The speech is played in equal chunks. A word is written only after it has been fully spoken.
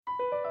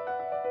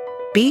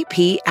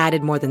BP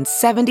added more than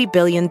 $70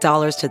 billion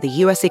to the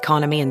U.S.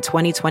 economy in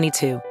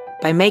 2022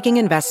 by making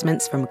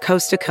investments from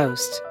coast to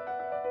coast.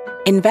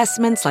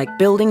 Investments like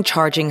building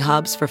charging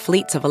hubs for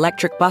fleets of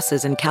electric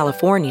buses in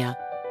California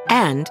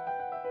and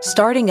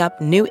starting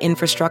up new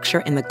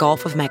infrastructure in the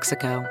Gulf of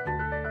Mexico.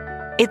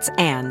 It's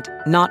and,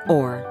 not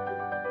or.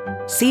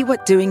 See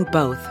what doing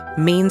both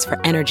means for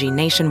energy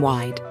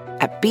nationwide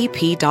at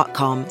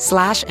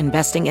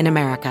bp.com/investing in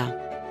America.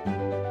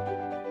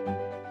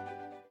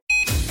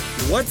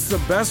 What's the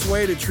best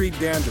way to treat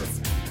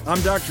dandruff?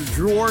 I'm Dr.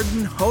 Drew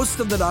Ordon,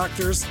 host of The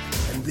Doctors,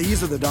 and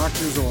these are the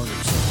doctor's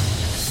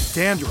orders.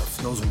 Dandruff,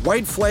 those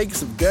white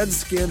flakes of dead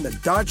skin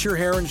that dot your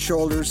hair and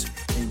shoulders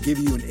and give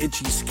you an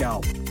itchy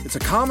scalp. It's a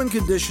common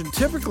condition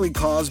typically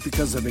caused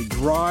because of a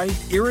dry,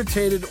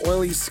 irritated,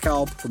 oily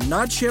scalp from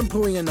not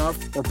shampooing enough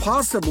or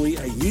possibly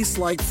a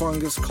yeast-like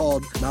fungus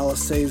called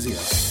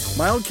Malassezia.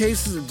 Mild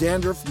cases of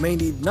dandruff may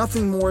need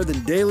nothing more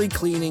than daily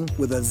cleaning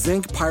with a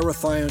zinc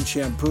pyrithione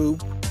shampoo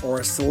or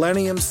a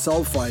selenium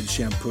sulfide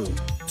shampoo.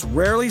 It's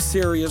rarely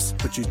serious,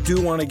 but you do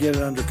want to get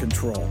it under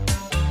control.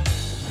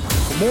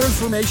 For more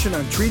information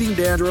on treating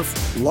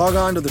dandruff, log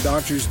on to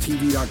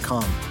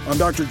thedoctorstv.com. I'm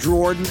Dr. Drew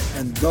Ordon,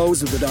 and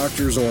those are the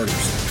doctor's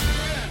orders.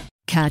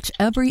 Catch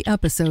every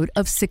episode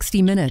of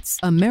 60 Minutes,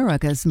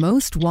 America's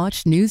most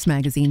watched news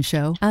magazine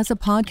show, as a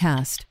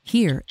podcast.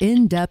 Hear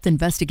in-depth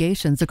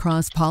investigations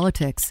across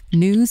politics,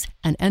 news,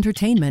 and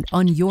entertainment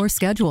on your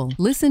schedule.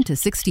 Listen to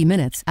 60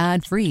 Minutes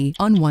ad-free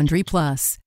on Wondery Plus.